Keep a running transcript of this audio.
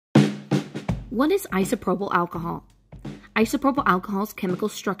What is isopropyl alcohol? Isopropyl alcohol's chemical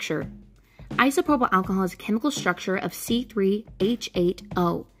structure. Isopropyl alcohol has a chemical structure of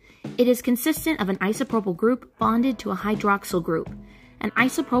C3H8O. It is consistent of an isopropyl group bonded to a hydroxyl group. An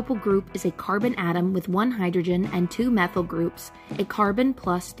isopropyl group is a carbon atom with one hydrogen and two methyl groups, a carbon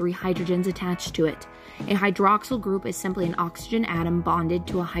plus three hydrogens attached to it. A hydroxyl group is simply an oxygen atom bonded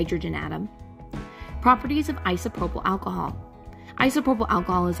to a hydrogen atom. Properties of isopropyl alcohol. Isopropyl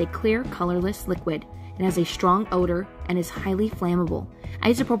alcohol is a clear, colorless liquid. It has a strong odor and is highly flammable.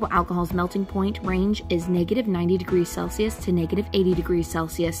 Isopropyl alcohol's melting point range is -90 degrees Celsius to -80 degrees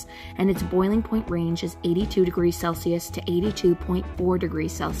Celsius, and its boiling point range is 82 degrees Celsius to 82.4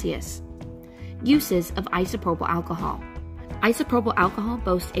 degrees Celsius. Uses of isopropyl alcohol. Isopropyl alcohol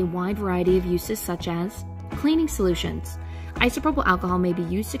boasts a wide variety of uses such as cleaning solutions. Isopropyl alcohol may be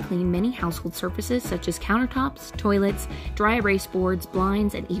used to clean many household surfaces such as countertops, toilets, dry erase boards,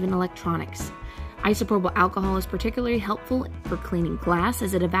 blinds, and even electronics. Isopropyl alcohol is particularly helpful for cleaning glass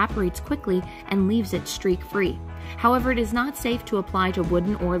as it evaporates quickly and leaves it streak-free. However, it is not safe to apply to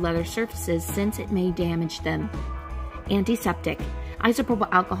wooden or leather surfaces since it may damage them. Antiseptic. Isopropyl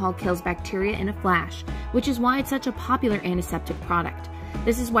alcohol kills bacteria in a flash, which is why it's such a popular antiseptic product.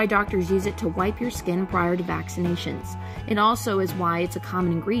 This is why doctors use it to wipe your skin prior to vaccinations. It also is why it's a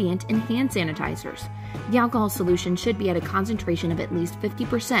common ingredient in hand sanitizers. The alcohol solution should be at a concentration of at least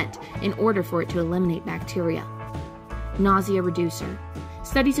 50% in order for it to eliminate bacteria. Nausea reducer.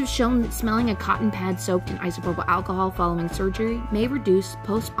 Studies have shown that smelling a cotton pad soaked in isopropyl alcohol following surgery may reduce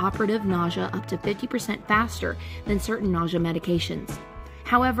post-operative nausea up to 50% faster than certain nausea medications.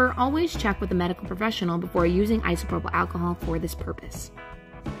 However, always check with a medical professional before using isopropyl alcohol for this purpose.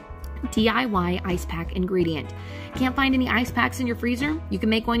 DIY ice pack ingredient. Can't find any ice packs in your freezer? You can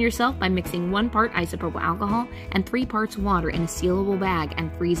make one yourself by mixing 1 part isopropyl alcohol and 3 parts water in a sealable bag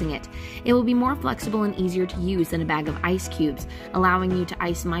and freezing it. It will be more flexible and easier to use than a bag of ice cubes, allowing you to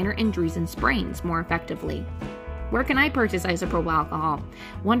ice minor injuries and sprains more effectively. Where can I purchase isopropyl alcohol?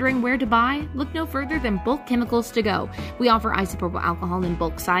 Wondering where to buy? Look no further than Bulk Chemicals to Go. We offer isopropyl alcohol in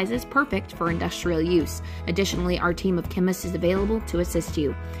bulk sizes, perfect for industrial use. Additionally, our team of chemists is available to assist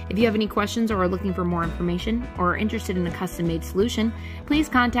you. If you have any questions or are looking for more information or are interested in a custom-made solution, please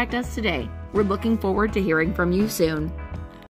contact us today. We're looking forward to hearing from you soon.